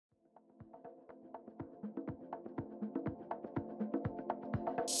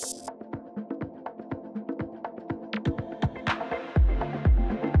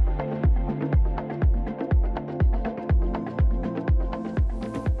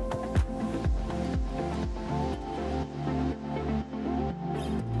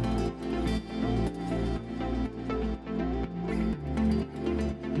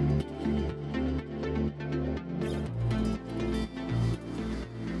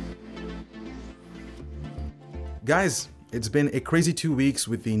Guys, it's been a crazy 2 weeks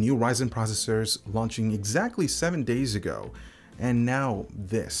with the new Ryzen processors launching exactly 7 days ago, and now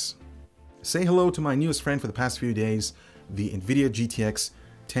this. Say hello to my newest friend for the past few days, the Nvidia GTX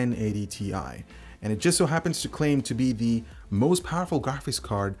 1080 Ti, and it just so happens to claim to be the most powerful graphics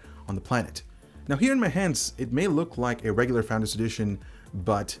card on the planet. Now here in my hands, it may look like a regular Founders Edition,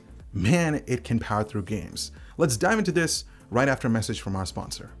 but man, it can power through games. Let's dive into this right after a message from our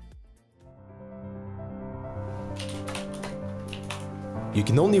sponsor. You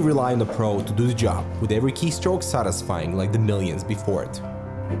can only rely on a pro to do the job, with every keystroke satisfying like the millions before it.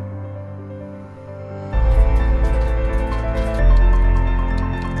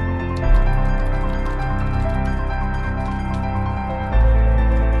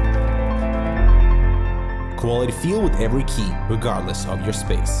 Quality feel with every key, regardless of your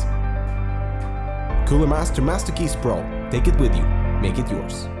space. Cooler Master Master Keys Pro. Take it with you. Make it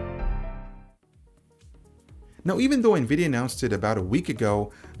yours. Now, even though Nvidia announced it about a week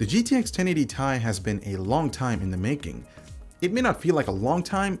ago, the GTX 1080 Ti has been a long time in the making. It may not feel like a long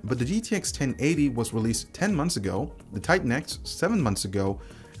time, but the GTX 1080 was released 10 months ago, the Titan X 7 months ago,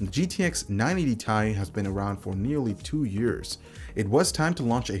 and the GTX 980 Ti has been around for nearly 2 years. It was time to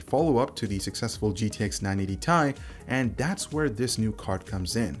launch a follow-up to the successful GTX 980 Ti, and that's where this new card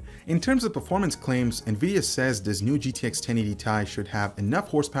comes in. In terms of performance claims, Nvidia says this new GTX 1080 Ti should have enough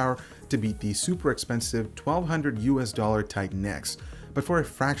horsepower to beat the super expensive $1,200 Titan X, but for a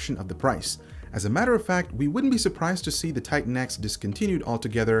fraction of the price. As a matter of fact, we wouldn't be surprised to see the Titan X discontinued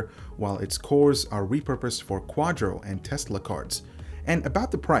altogether while its cores are repurposed for Quadro and Tesla cards. And about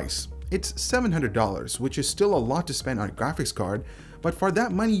the price, it's $700, which is still a lot to spend on a graphics card, but for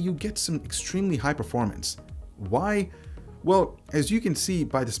that money you get some extremely high performance. Why? Well, as you can see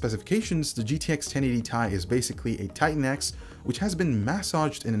by the specifications, the GTX 1080 Ti is basically a Titan X, which has been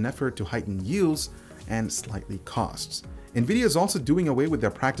massaged in an effort to heighten yields and slightly costs. Nvidia is also doing away with their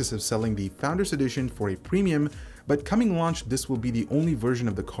practice of selling the Founders Edition for a premium, but coming launch, this will be the only version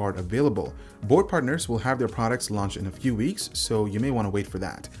of the card available. Board partners will have their products launched in a few weeks, so you may want to wait for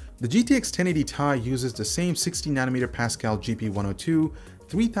that. The GTX 1080 Ti uses the same 60nm Pascal GP102,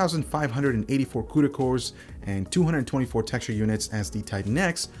 3,584 CUDA cores, and 224 texture units as the Titan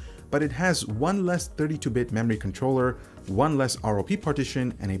X, but it has one less 32-bit memory controller, one less ROP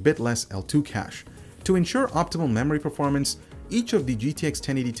partition, and a bit less L2 cache. To ensure optimal memory performance, each of the GTX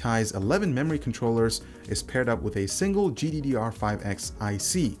 1080 Ti's 11 memory controllers is paired up with a single GDDR5X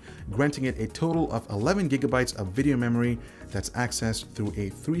IC, granting it a total of 11 GB of video memory that's accessed through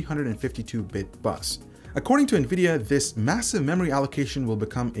a 352-bit bus. According to Nvidia, this massive memory allocation will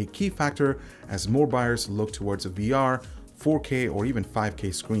become a key factor as more buyers look towards VR, 4K, or even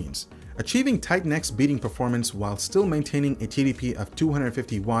 5K screens. Achieving Titan X beating performance while still maintaining a TDP of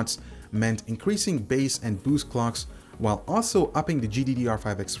 250 watts meant increasing base and boost clocks while also upping the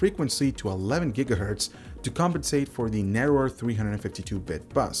GDDR5X frequency to 11 GHz to compensate for the narrower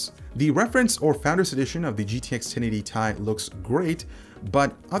 352-bit bus. The reference or Founders Edition of the GTX 1080 Ti looks great,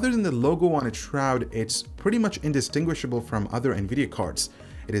 but other than the logo on its shroud, it's pretty much indistinguishable from other Nvidia cards.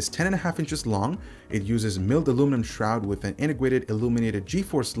 It is 10.5 inches long, it uses milled aluminum shroud with an integrated illuminated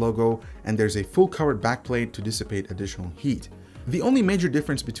GeForce logo, and there's a full covered backplate to dissipate additional heat. The only major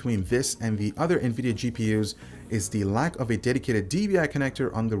difference between this and the other Nvidia GPUs is the lack of a dedicated DVI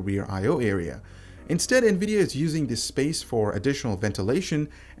connector on the rear I/O area. Instead, Nvidia is using this space for additional ventilation,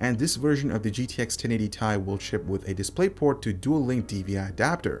 and this version of the GTX 1080 Ti will ship with a DisplayPort to dual-link DVI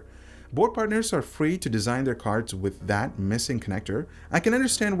adapter. Board partners are free to design their cards with that missing connector. I can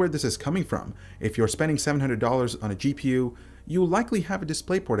understand where this is coming from. If you're spending $700 on a GPU, you likely have a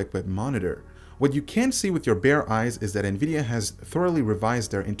DisplayPort equipped monitor. What you can't see with your bare eyes is that Nvidia has thoroughly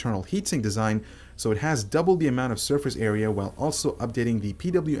revised their internal heatsink design, so it has double the amount of surface area while also updating the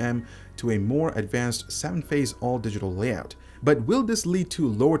PWM to a more advanced 7-phase all-digital layout. But will this lead to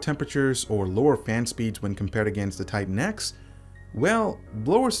lower temperatures or lower fan speeds when compared against the Titan X? Well,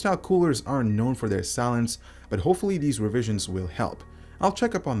 blower-style coolers aren't known for their silence, but hopefully these revisions will help. I'll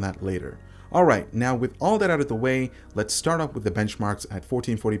check up on that later. Alright, now with all that out of the way, let's start off with the benchmarks at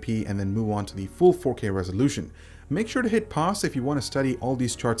 1440p and then move on to the full 4K resolution. Make sure to hit pause if you want to study all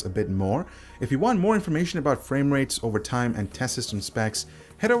these charts a bit more. If you want more information about frame rates over time and test system specs,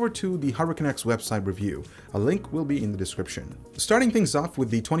 head over to the Canucks website review. A link will be in the description. Starting things off with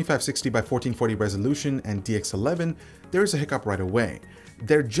the 2560 by 1440 resolution and DX11, there's a hiccup right away.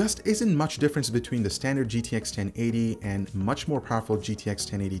 There just isn't much difference between the standard GTX 1080 and much more powerful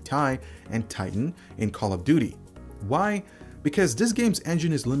GTX 1080 Ti and Titan in Call of Duty. Why? Because this game's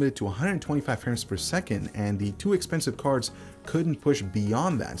engine is limited to 125 frames per second and the two expensive cards couldn't push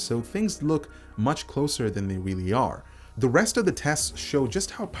beyond that, so things look much closer than they really are. The rest of the tests show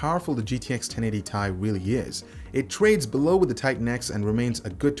just how powerful the GTX 1080 Ti really is. It trades below with the Titan X and remains a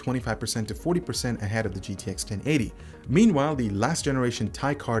good 25% to 40% ahead of the GTX 1080. Meanwhile, the last generation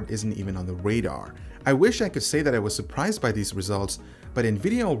Ti card isn't even on the radar. I wish I could say that I was surprised by these results, but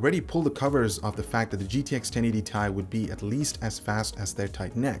Nvidia already pulled the covers off the fact that the GTX 1080 Ti would be at least as fast as their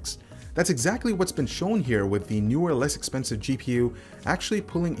Titan X. That's exactly what's been shown here, with the newer, less expensive GPU actually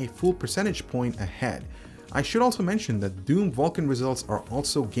pulling a full percentage point ahead. I should also mention that Doom Vulkan results are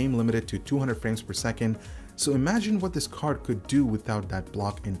also game limited to 200 frames per second, so imagine what this card could do without that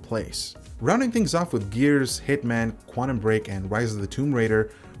block in place. Rounding things off with Gears, Hitman, Quantum Break, and Rise of the Tomb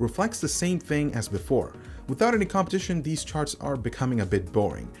Raider reflects the same thing as before. Without any competition, these charts are becoming a bit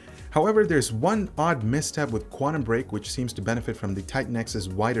boring. However, there's one odd misstep with Quantum Break, which seems to benefit from the Titan X's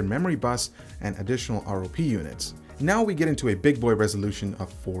wider memory bus and additional ROP units. Now we get into a big boy resolution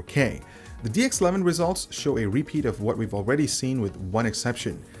of 4K. The DX11 results show a repeat of what we've already seen, with one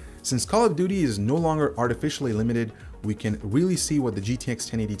exception. Since Call of Duty is no longer artificially limited, we can really see what the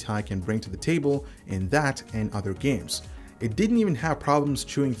GTX 1080 Ti can bring to the table in that and other games. It didn't even have problems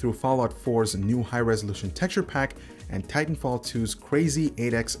chewing through Fallout 4's new high-resolution texture pack and Titanfall 2's crazy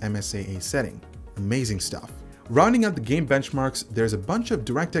 8x MSAA setting. Amazing stuff. Rounding out the game benchmarks, there's a bunch of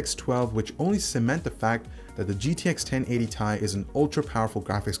DirectX 12 which only cement the fact that the GTX 1080 Ti is an ultra-powerful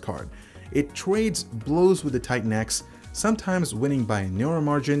graphics card. It trades blows with the Titan X, sometimes winning by a narrow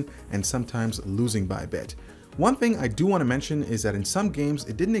margin and sometimes losing by a bit. One thing I do want to mention is that in some games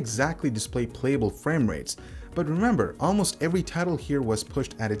it didn't exactly display playable frame rates, but remember, almost every title here was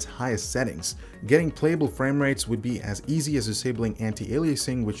pushed at its highest settings. Getting playable frame rates would be as easy as disabling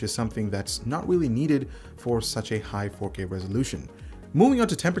anti-aliasing, which is something that's not really needed for such a high 4K resolution. Moving on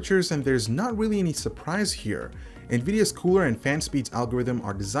to temperatures, and there's not really any surprise here. Nvidia's cooler and fan speeds algorithm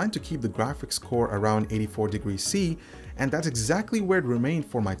are designed to keep the graphics core around 84 degrees C, and that's exactly where it remained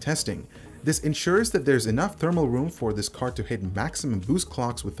for my testing. This ensures that there's enough thermal room for this card to hit maximum boost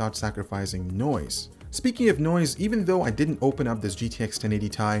clocks without sacrificing noise. Speaking of noise, even though I didn't open up this GTX 1080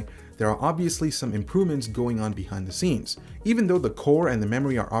 Ti, there are obviously some improvements going on behind the scenes. Even though the core and the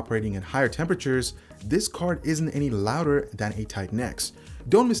memory are operating at higher temperatures, this card isn't any louder than a Titan X.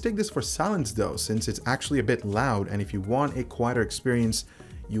 Don't mistake this for silence though, since it's actually a bit loud, and if you want a quieter experience,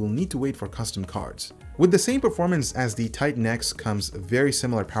 you will need to wait for custom cards. With the same performance as the Titan X comes very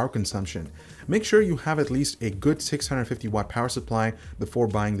similar power consumption. Make sure you have at least a good 650 watt power supply before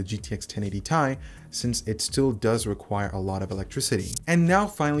buying the GTX 1080 Ti, since it still does require a lot of electricity. And now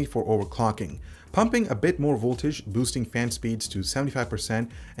finally for overclocking. Pumping a bit more voltage, boosting fan speeds to 75%,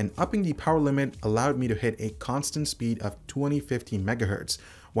 and upping the power limit allowed me to hit a constant speed of 2050 MHz,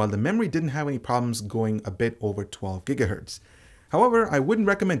 while the memory didn't have any problems going a bit over 12 GHz. However, I wouldn't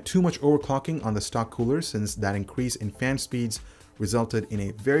recommend too much overclocking on the stock cooler, since that increase in fan speeds resulted in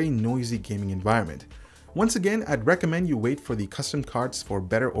a very noisy gaming environment. Once again, I'd recommend you wait for the custom cards for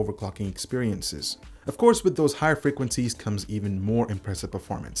better overclocking experiences. Of course, with those higher frequencies comes even more impressive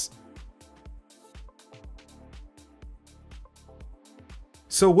performance.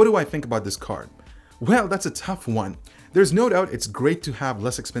 So what do I think about this card? Well, that's a tough one. There's no doubt it's great to have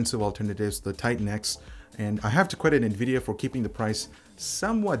less expensive alternatives to the Titan X, and I have to credit Nvidia for keeping the price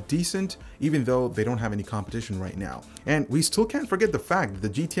somewhat decent, even though they don't have any competition right now. And we still can't forget the fact that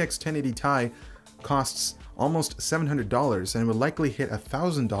the GTX 1080 Ti costs almost $700 and will likely hit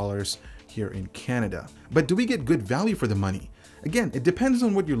 $1,000 here in Canada. But do we get good value for the money? Again, it depends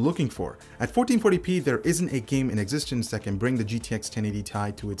on what you're looking for. At 1440p, there isn't a game in existence that can bring the GTX 1080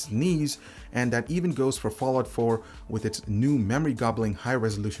 Ti to its knees, and that even goes for Fallout 4 with its new memory-gobbling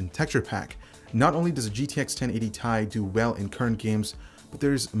high-resolution texture pack. Not only does the GTX 1080 Ti do well in current games, but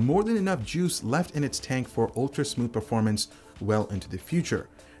there's more than enough juice left in its tank for ultra-smooth performance well into the future.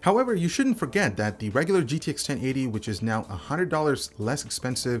 However, you shouldn't forget that the regular GTX 1080, which is now $100 less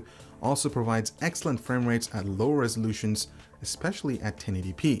expensive, also provides excellent frame rates at lower resolutions, especially at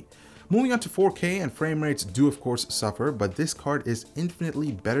 1080p. Moving on to 4K, and frame rates do of course suffer, but this card is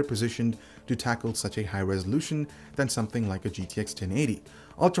infinitely better positioned to tackle such a high resolution than something like a GTX 1080.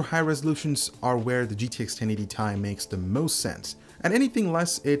 Ultra high resolutions are where the GTX 1080 Ti makes the most sense, and anything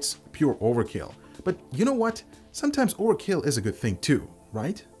less, it's pure overkill. But you know what? Sometimes overkill is a good thing too,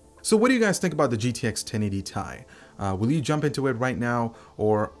 right? So what do you guys think about the GTX 1080 Ti? Will you jump into it right now,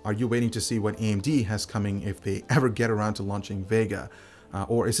 or are you waiting to see what AMD has coming if they ever get around to launching Vega?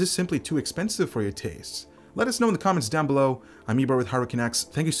 Or is this simply too expensive for your tastes? Let us know in the comments down below. I'm Ebro with Canucks.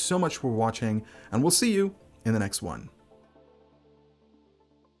 Thank you so much for watching, and we'll see you in the next one.